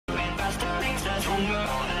Hey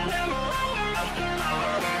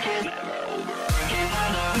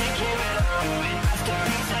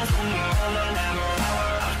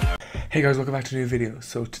guys, welcome back to a new video.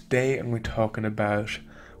 So today I'm going to be talking about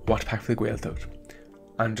what to pack for the Gaeltacht.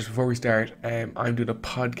 And just before we start, I'm doing a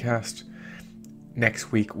podcast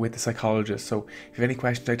next week with a psychologist. So if you have any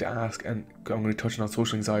questions you'd like to ask, and I'm going to be touching on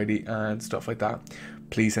social anxiety and stuff like that,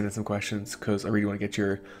 please send in some questions because I really want to get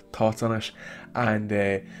your thoughts on it. And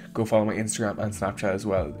go follow my Instagram and Snapchat as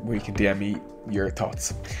well, where you can DM me your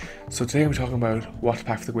thoughts. So today I'm talking about what to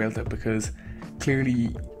pack for the Gaeltacht, because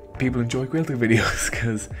clearly people enjoy Gaeltacht videos,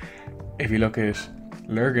 because if you look at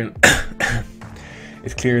Lurgan,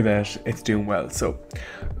 it's clear that it's doing well. So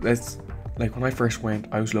let's, like, when I first went,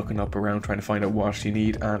 I was looking up around trying to find out what you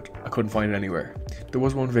need, and I couldn't find it anywhere. There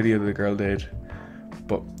was one video that the girl did,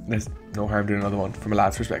 but there's no harm doing another one from a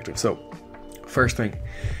lad's perspective. So first thing,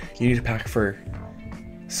 you need to pack for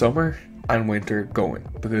summer and winter going,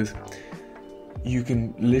 because you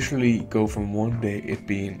can literally go from one day it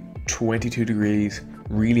being 22 degrees,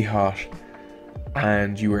 really hot,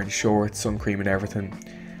 and you wearing shorts, sun cream and everything,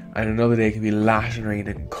 and another day can be lashing rain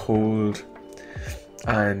and cold,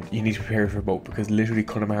 and you need to prepare for both, because literally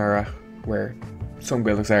Connemara, where some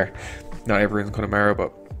Gaeltachts are, not everyone's in Connemara,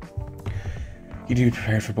 but you need to be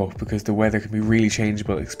prepared for both, because the weather can be really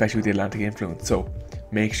changeable, especially with the Atlantic influence. So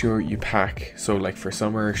make sure you pack, so like for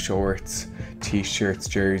summer, shorts, t-shirts,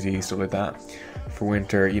 jerseys, stuff like that. For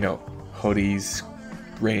winter, you know, hoodies,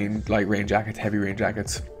 light rain jackets, heavy rain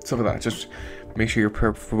jackets, stuff like that. Just make sure you're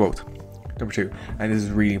prepared for both. Number two, and this is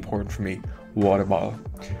really important for me, water bottle.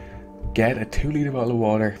 Get a 2-litre bottle of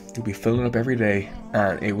water. You'll be filling it up every day,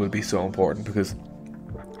 and it will be so important, because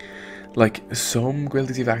like some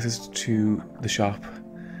Gaeltachts have access to the shop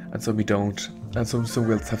and some you don't, and some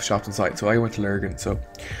Gaeltachts have shops inside. So I went to Lurgan, so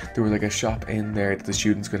there was like a shop in there that the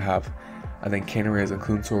students could have, and then Kinneras and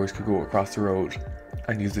Coonsors could go across the road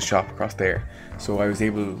and use the shop across there. So I was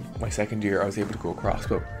able, my second year I was able to go across,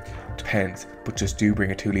 but depends, but just do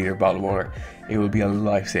bring a 2-litre bottle of water. It will be a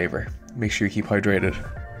lifesaver. Make sure you keep hydrated.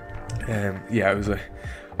 Yeah,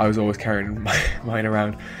 I was always carrying mine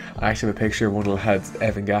around. I actually have a picture of one of the lads,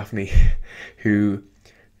 Evan Gaffney, who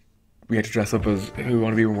we had to dress up as who we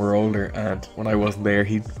want to be when we're older, and when I wasn't there,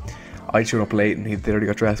 I showed up late and they'd already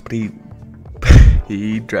got dressed, but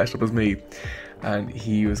he dressed up as me, and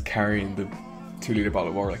he was carrying the 2-litre bottle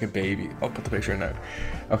of water like a baby. I'll put the picture in now.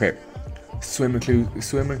 Okay, swimming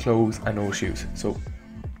clothes and no shoes. So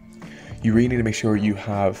you really need to make sure you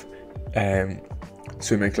have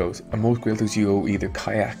swimming clothes, and most Gaeltachts you go either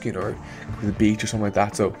kayaking or to the beach or something like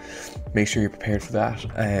that, so make sure you're prepared for that,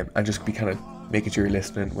 and just be kind of making sure you're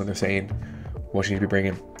listening when they're saying what you need to be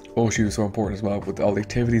bringing. Oh, shoes are so important as well with all the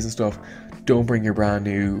activities and stuff. Don't bring your brand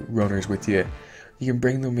new runners with you. You can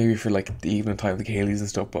bring them maybe for like the evening time, the Gaelies and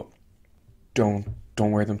stuff, but don't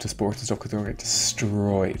wear them to sports and stuff, because they're going to get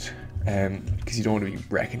destroyed, because you don't want to be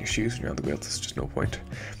wrecking your shoes when you're on the wheels. It's just no point.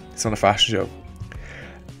 It's not a fashion show.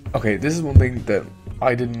 Okay, this is one thing that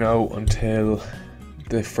I didn't know until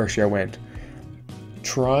the first year I went.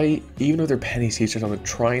 Try, even though they're penny t-shirts on them,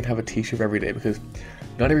 try and have a t-shirt every day, because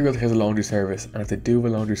not every girl has a laundry service, and if they do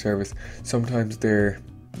have a laundry service, sometimes they're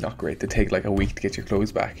not great. They take like a week to get your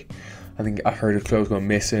clothes back. I think I've heard of clothes going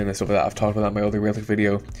missing and stuff like that. I've talked about that in my other Gaeltacht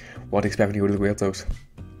video, what to expect when you go to the Gaeltacht.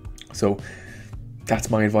 So that's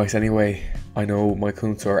my advice anyway. I know my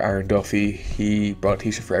Coonsor, Aaron Duffy, he brought a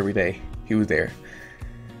t-shirt for every day. He was there.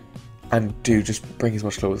 And do just bring as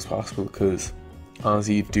much clothes as possible, because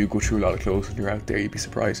honestly you do go through a lot of clothes when you're out there. You'd be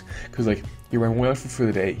surprised, because like you're wearing one outfit for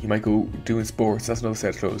the day, you might go doing sports, that's another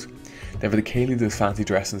set of clothes. Then for the Cayley there's fancy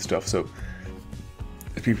dress and stuff, so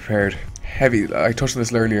just be prepared. Heavy, I touched on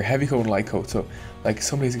this earlier, heavy coat and light coat. So like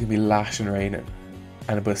some days it can be lashing raining,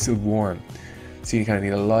 but it's still warm, so you kind of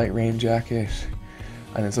need a light rain jacket.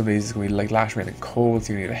 And then some days it's going to be like lash rain and cold,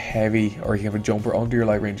 so you need a heavy, or you can have a jumper under your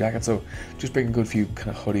light rain jacket. So just bring a good few kind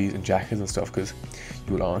of hoodies and jackets and stuff, because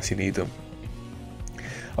you will honestly need them.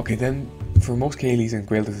 Okay, then for most Gaelies and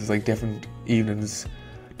Gaeltachts, it's like different evenings,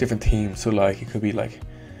 different themes. So like it could be like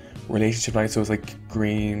relationship night, so it's like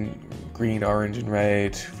green, orange and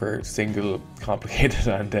red for single, complicated,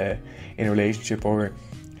 and in a relationship, or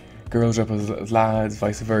girls up as lads,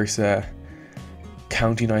 vice versa.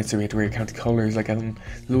 County nights, so we have to wear county colours, like, and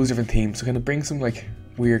loads of different themes. So kind of bring some like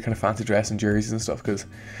weird kind of fancy dress and jerseys and stuff, because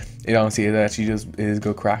it honestly actually just is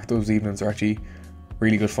good crack. Those evenings are actually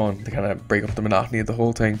really good fun to kind of break up the monotony of the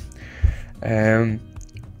whole thing.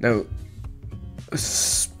 Now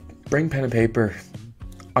bring pen and paper.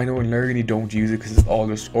 I know in Lurgan you don't use it because it's all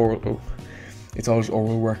just oral. It's all just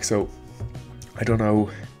oral work, so I don't know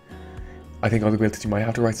I think on the Gaeltacht you might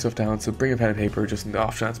have to write stuff down, so bring a pen and paper just in the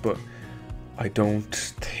off chance, but I don't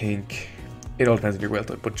think, it all depends on your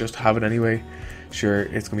Gaeltacht, but just have it anyway. Sure,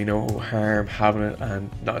 it's going to be no harm having it and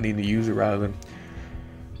not needing to use it rather than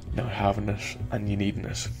not having it and you needing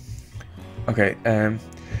it. Okay,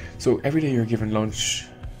 so every day you're given lunch,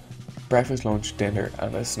 breakfast, lunch, dinner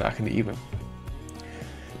and a snack in the evening.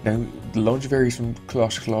 Now, the lunch varies from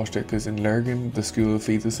Colaiste to Colaiste because in Lurgan, the school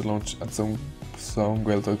feeds us a lunch, and some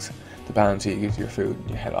Gaeltachts, the band gives you your food and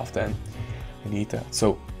you head off then and eat that.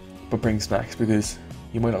 So, but bring snacks because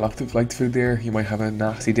you might not like the food there, you might have a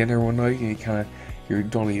nasty dinner one night and you're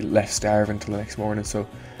only left starving until the next morning, so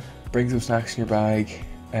bring some snacks in your bag.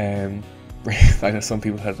 I know some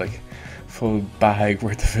people had like full bag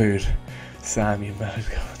worth of food. Sam, you mad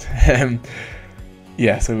god.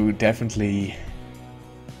 Yeah, so definitely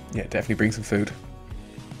bring some food.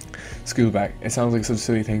 School bag. It sounds like such a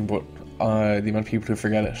silly thing, but the amount of people who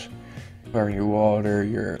forget it. Wearing your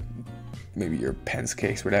water, maybe your pencil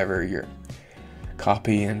case, whatever, your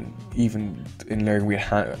copy, and even in learning we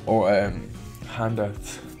had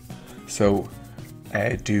handouts. So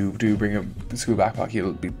do bring a school backpack.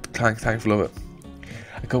 You'll be thankful of it.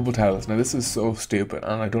 A couple towels. Now this is so stupid,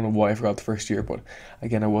 and I don't know why I forgot the first year, but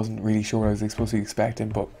again I wasn't really sure what I was supposed to be expecting,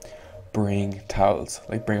 but bring towels.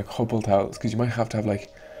 Like bring a couple towels, because you might have to have like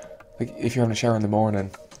if you're having a shower in the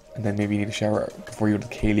morning and then maybe you need a shower before you go to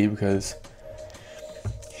Cayley because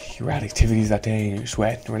you had activities that day and you're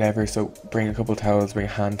sweating or whatever, so bring a couple towels, bring a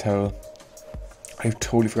hand towel. I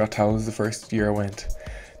totally forgot towels the first year I went.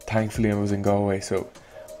 Thankfully I was in Galway, so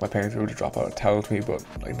my parents were able to drop out a towel to me, but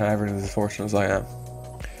like not everyone is as fortunate as I am.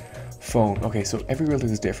 Phone. Okay, so every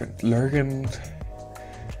Gaeltacht is different. Lurgan,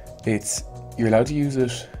 you're allowed to use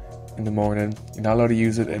it in the morning, you're not allowed to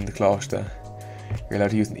use it in the Colaiste, you're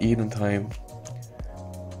allowed to use it in the evening time,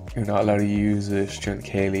 you're not allowed to use it during the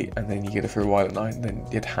Cayley, and then you get it for a while at night, and then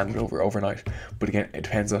you have to hand it over overnight. But again, it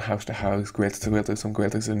depends on house to house, Gaeltacht to Gaeltacht. Some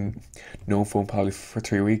Gaeltachts in no phone probably for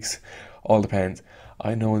 3 weeks. All depends.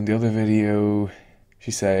 I know in the other video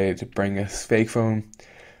she said to bring a fake phone.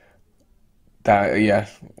 That yeah,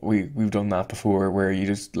 we've done that before, where you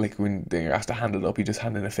just like when you're asked to hand it up, you just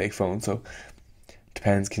hand in a fake phone. So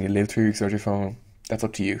depends. Can you live 3 weeks without your phone? That's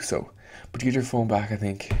up to you. So, but you get your phone back, I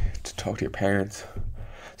think, to talk to your parents.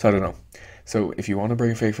 So I don't know. So if you want to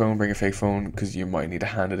bring a fake phone because you might need to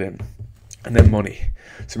hand it in. And then money.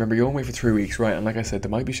 So remember, you're away for 3 weeks, right? And like I said, there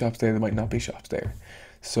might be shops there, there might not be shops there.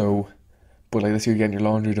 So, but like let's say you're getting your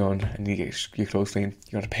laundry done and you get your clothes clean,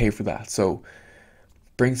 you got to pay for that. So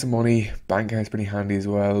bring some money. Bank card's pretty handy as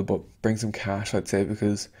well, but bring some cash, I'd say,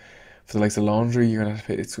 because for the likes of laundry, you're gonna have to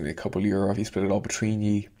pay. It's gonna be a couple €, if you split it all between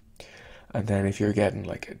you. And then if you're getting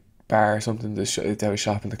like a bar or something, they have a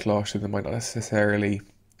shop in the Colaiste, they might not necessarily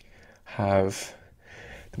have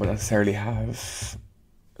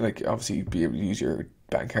like obviously be able to use your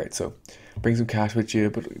bank card. So bring some cash with you,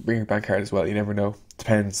 but bring your bank card as well. You never know.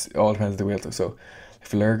 It all depends on the Gaeltacht. So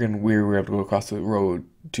if Lurgan, we were able to go across the road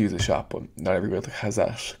to the shop, but not every Gaeltacht has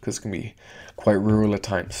that because it can be quite rural at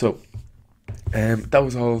times. So that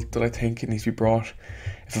was all that I think it needs to be brought.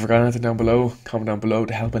 If I forgot anything down below, comment down below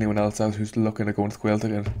to help anyone else out who's looking at going to Gaeltacht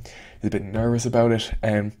and is a bit nervous about it.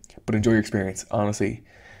 But enjoy your experience. Honestly,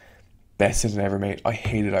 best decision I ever made. I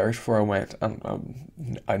hated Irish before I went, and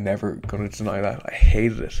I'm never going to deny that. I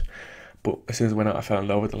hated it. But as soon as I went out, I fell in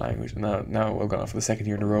love with the language. And now I've gone out for the 2nd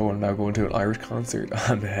year in a row, and I'm now going to an Irish concert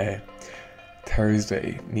on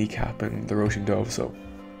Thursday, kneecapping the Roisin Dove. So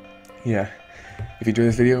yeah, if you enjoyed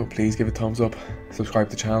this video, please give it a thumbs up,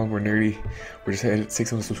 subscribe to the channel. We're just at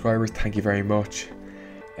 600 subscribers. Thank you very much.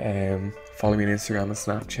 Follow me on Instagram and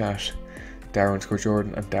Snapchat,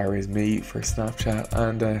 Dara_Jordan, and Dara is me for Snapchat.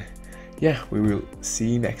 And yeah, we will see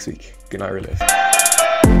you next week. Good night, Relive.